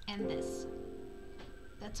 and this.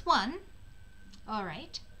 That's one. All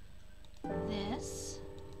right. This.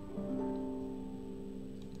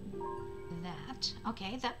 That.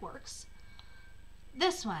 Okay, that works.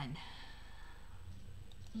 This one.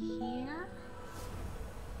 Here.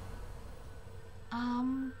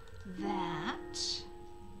 That.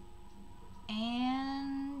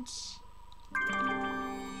 And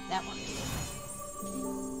that works.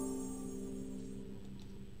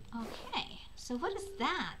 Okay, so what is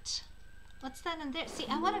that? What's that in there? See,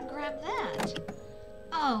 I want to grab that.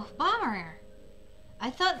 Oh, bummer. I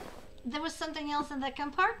thought there was something else in that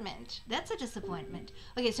compartment. That's a disappointment.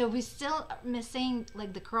 Okay, so we're still missing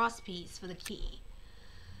like the cross piece for the key.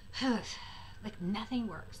 Like nothing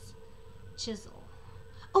works. Chisel.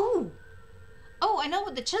 Oh! Oh, I know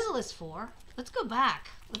what the chisel is for. Let's go back.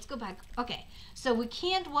 Let's go back. Okay, so we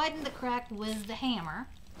can't widen the crack with the hammer,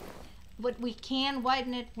 but we can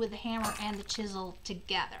widen it with the hammer and the chisel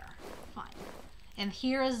together. Fine. And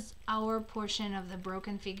here is our portion of the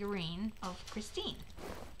broken figurine of Christine.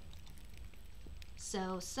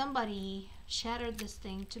 So somebody shattered this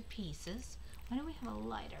thing to pieces. Why do we have a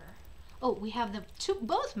lighter? Oh, we have the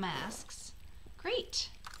both masks. Great.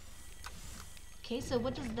 Okay, so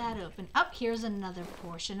what does that open? Up here's another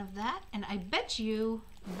portion of that, and I bet you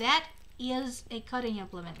that is a cutting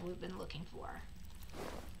implement we've been looking for.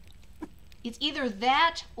 It's either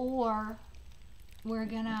that or we're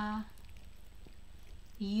gonna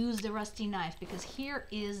use the rusty knife, because here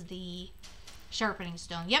is the sharpening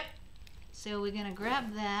stone. Yep. So we're gonna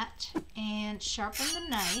grab that and sharpen the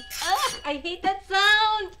knife. Ugh, I hate that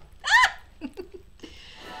sound. Ah!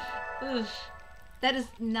 Oof. That is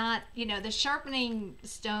not, you know, the sharpening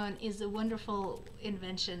stone is a wonderful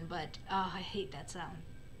invention, but oh, I hate that sound.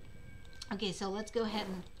 Okay, so let's go ahead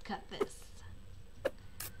and cut this.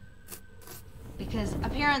 Because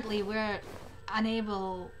apparently we're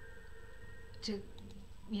unable to,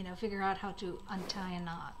 you know, figure out how to untie a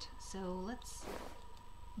knot. So let's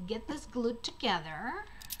get this glued together.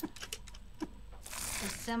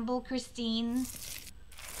 Assemble Christine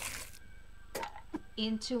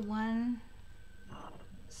into one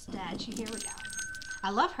statue. Here we go. I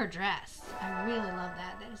love her dress. I really love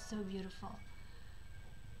that. That is so beautiful.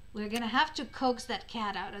 We're gonna have to coax that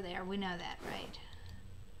cat out of there. We know that, right?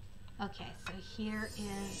 Okay, so here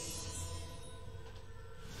is...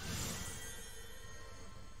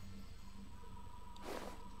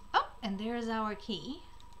 Oh, and there's our key.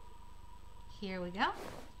 Here we go.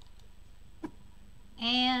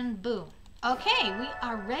 And boom. Okay, we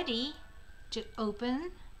are ready to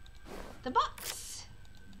open the box.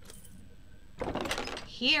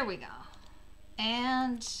 Here we go.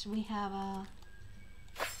 And we have a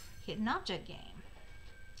hidden object game.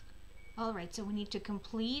 Alright, so we need to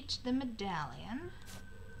complete the medallion.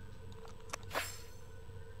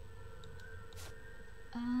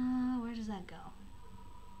 Where does that go?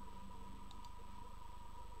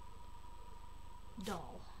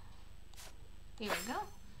 Doll. Here we go.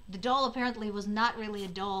 The doll apparently was not really a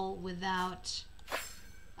doll without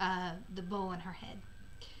the bow on her head.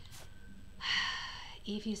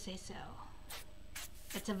 If you say so.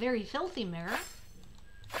 It's a very filthy mirror.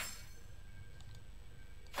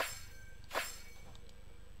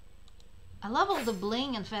 I love all the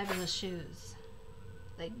bling and fabulous shoes.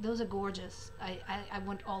 Like, those are gorgeous. I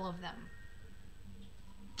want all of them.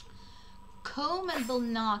 Comb and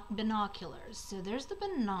binoculars. So there's the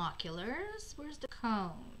binoculars. Where's the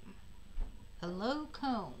comb? Hello,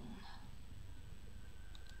 comb.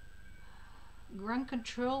 Grunt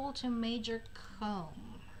control to Major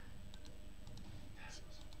Comb.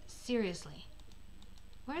 Seriously.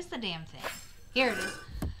 Where's the damn thing? Here it is.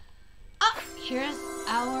 Oh, here's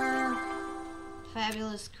our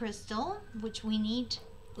fabulous crystal, which we need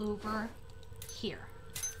over here.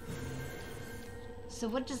 So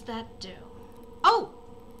what does that do? Oh!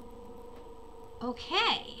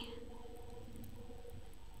 Okay.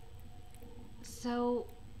 So,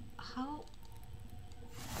 how...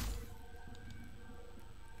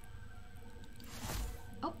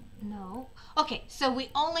 No. Okay, so we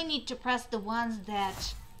only need to press the ones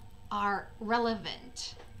that are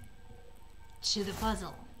relevant to the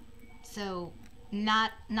puzzle. So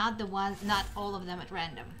not the ones, not all of them at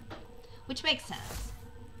random, which makes sense.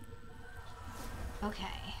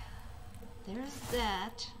 Okay, there's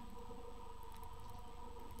that.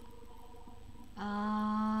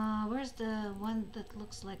 Where's the one that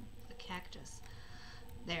looks like the cactus?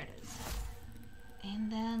 There it is.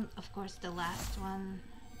 And then, of course, the last one.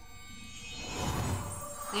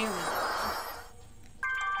 There we go.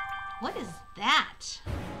 What is that?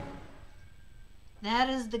 That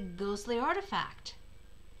is the ghostly artifact.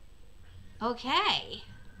 Okay.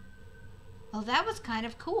 Well, that was kind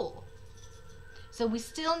of cool. So we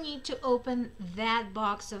still need to open that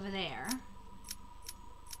box over there.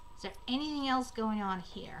 Is there anything else going on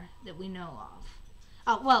here that we know of?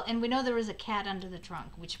 Oh, well, and we know there is a cat under the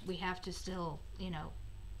trunk, which we have to still, you know,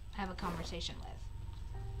 have a conversation with.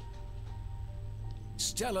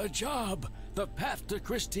 Stellar job! The path to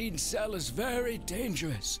Christine's cell is very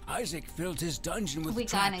dangerous. Isaac filled his dungeon with We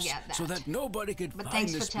kinda traps get that. so that nobody could But find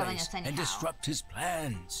thanks for this telling place us anyhow. and disrupt his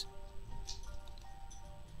plans.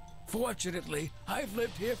 Fortunately, I've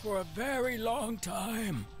lived here for a very long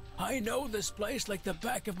time. I know this place like the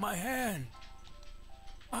back of my hand.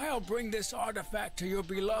 I'll bring this artifact to your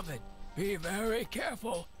beloved. Be very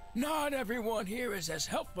careful. Not everyone here is as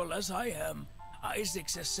helpful as I am.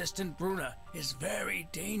 Isaac's assistant, Bruna, is very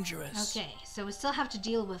dangerous. Okay, so we still have to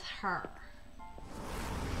deal with her.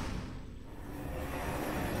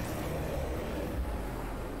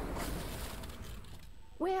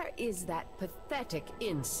 Where is that pathetic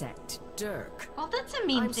insect, Dirk? Well, that's a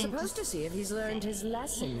mean I'm thing supposed to see if he's learned his say.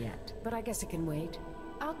 lesson yet, but I guess it can wait.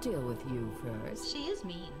 I'll deal with you first. She is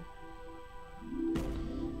mean.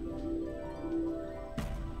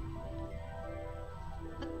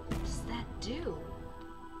 What does that do?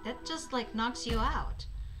 That just like knocks you out.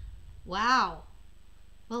 Wow.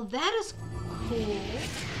 Well, that is cool.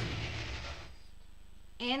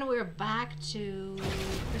 And we're back to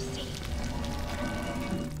Christine.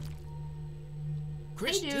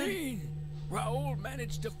 Christine! Raoul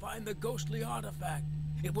managed to find the ghostly artifact.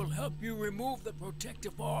 It will help you remove the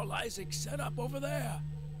protective wall Isaac set up over there.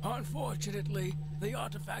 Unfortunately, the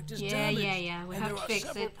artifact is damaged. Yeah. We and have there to are fix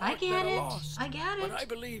several it. I parts get that are it. lost. I get it. But I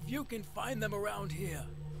believe you can find them around here.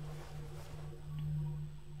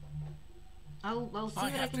 I'll see I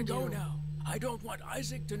what I have to can go do. now. I don't want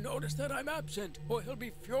Isaac to notice that I'm absent, or he'll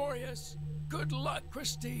be furious. Good luck,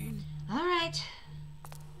 Christine. All right.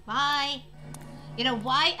 Bye. You know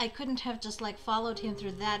why I couldn't have just like followed him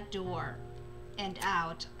through that door and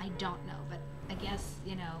out? I don't know, but I guess,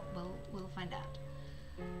 you know, we'll find out.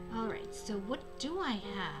 All right. So what do I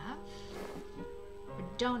have? Or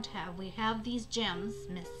don't have? We have these gems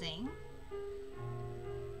missing.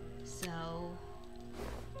 So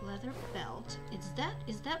leather belt.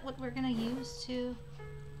 Is that what we're gonna use to?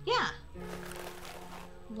 Yeah.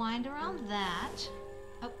 Wind around that.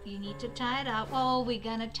 Oh, you need to tie it up. Oh, we're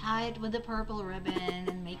gonna tie it with a purple ribbon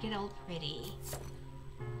and make it all pretty.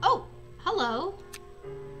 Oh, hello.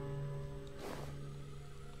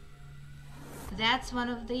 That's one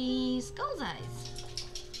of the skull's eyes.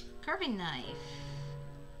 Carving knife.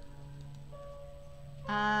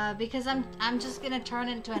 Because I'm just gonna turn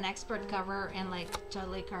into an expert carver and like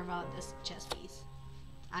totally carve out this chess piece.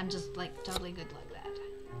 I'm just like totally good like that.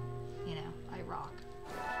 You know, I rock.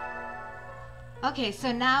 Okay,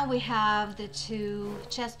 so now we have the two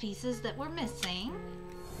chess pieces that we're missing.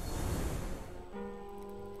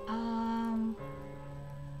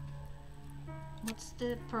 What's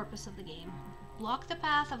the purpose of the game? Block the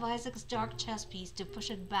path of Isaac's dark chess piece to push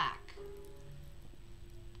it back.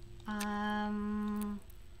 What am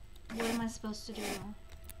I supposed to do?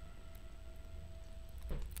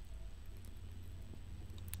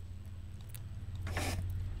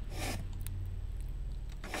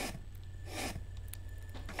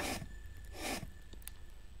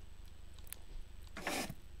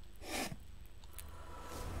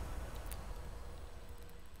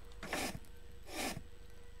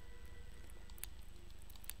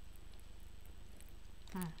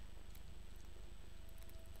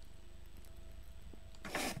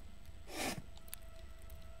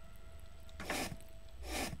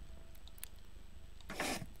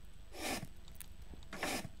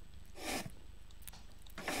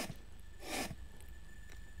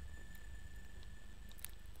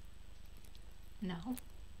 No.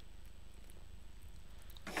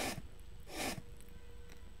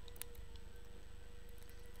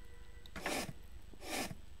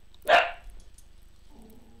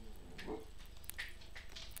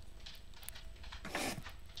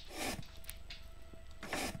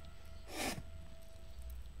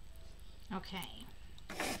 Okay.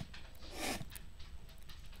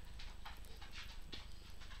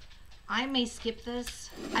 I may skip this.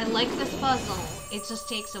 I like this puzzle. It just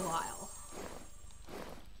takes a while.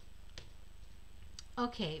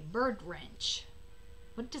 Okay, bird wrench.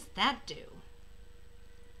 What does that do?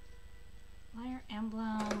 Lyre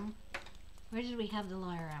emblem. Where did we have the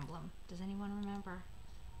lyre emblem? Does anyone remember?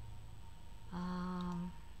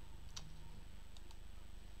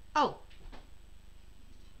 Oh.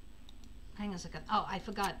 Hang on a second. Oh, I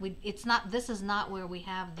forgot. It's not. This is not where we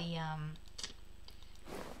have the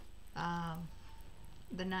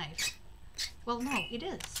knife. Well, no, it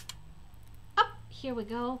is. Up here we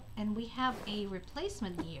go, and we have a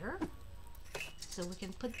replacement gear, so we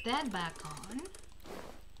can put that back on.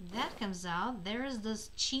 That comes out. There is this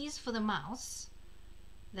cheese for the mouse.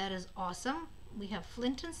 That is awesome. We have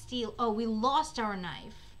flint and steel. Oh, we lost our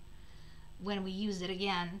knife when we used it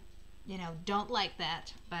again. You know, don't like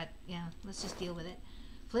that, but yeah, let's just deal with it.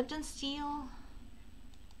 Flint and steel.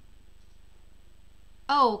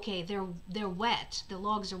 Oh, okay, they're wet. The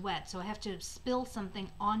logs are wet, so I have to spill something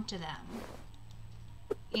onto them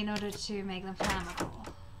in order to make them flammable.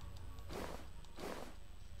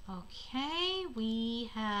 Okay, we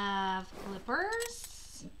have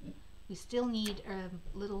clippers. We still need a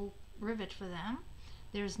little rivet for them.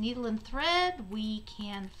 There's needle and thread. We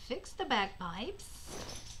can fix the bagpipes.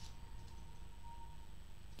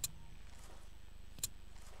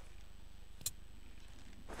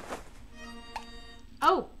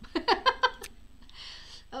 Oh!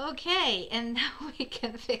 Okay, and now we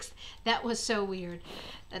can fix... That was so weird.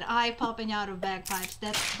 That eye popping out of bagpipes.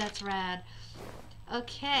 That's rad.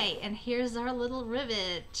 Okay, and here's our little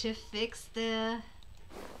rivet to fix the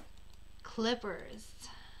clippers.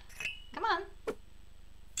 Come on.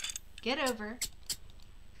 Get over.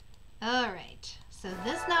 Alright, so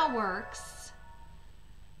this now works.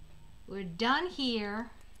 We're done here.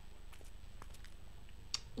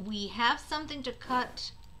 We have something to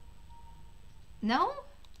cut. No?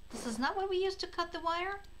 This is not what we used to cut the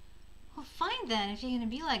wire? Well, fine then, if you're going to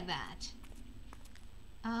be like that.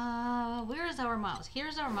 Where is our mouse?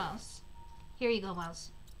 Here's our mouse. Here you go,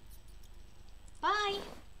 mouse. Bye.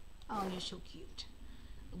 Oh, you're so cute.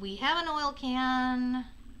 We have an oil can.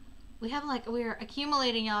 We're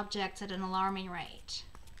accumulating objects at an alarming rate.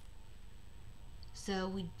 So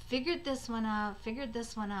we figured this one out,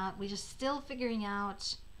 We're just still figuring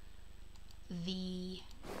out the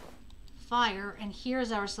fire, and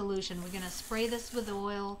here's our solution. We're gonna spray this with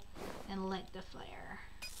oil and light the fire.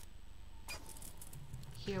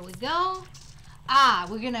 Here we go. Ah,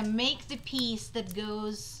 we're gonna make the piece that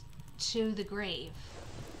goes to the grave.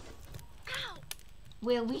 Ow!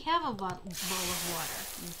 Well, we have a bowl of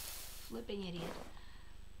water. You flipping idiot.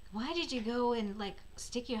 Why did you go and like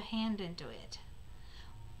stick your hand into it?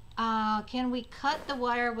 Can we cut the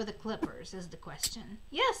wire with the clippers is the question.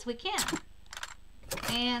 Yes, we can.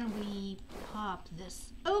 And we pop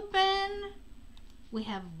this open. We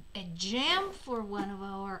have a jam for one of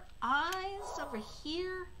our eyes over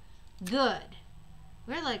here. Good.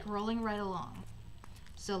 We're like rolling right along.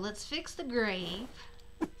 So let's fix the grave.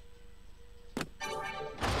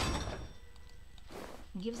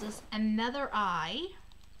 Gives us another eye.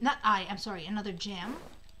 Not eye, I'm sorry, another gem.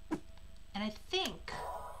 And I think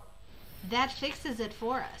that fixes it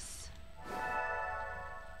for us.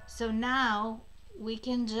 So now we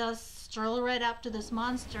can just stroll right up to this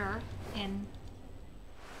monster and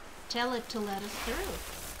tell it to let us through.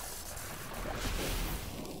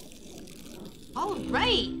 All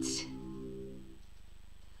right.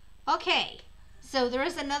 Okay, so there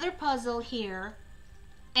is another puzzle here,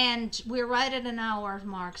 and we're right at an hour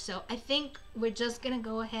mark, so I think we're just gonna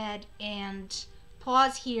go ahead and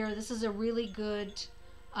pause here. This is a really good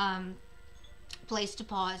place to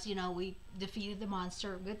pause. You know, we defeated the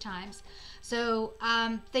monster. Good times. So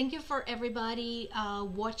thank you for everybody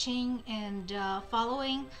watching and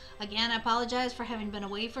following. Again, I apologize for having been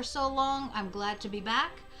away for so long. I'm glad to be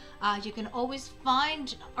back. You can always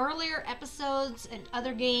find earlier episodes and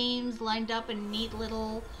other games lined up in neat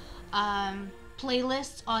little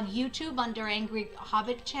playlists on YouTube under Angry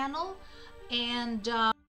Hobbit channel. And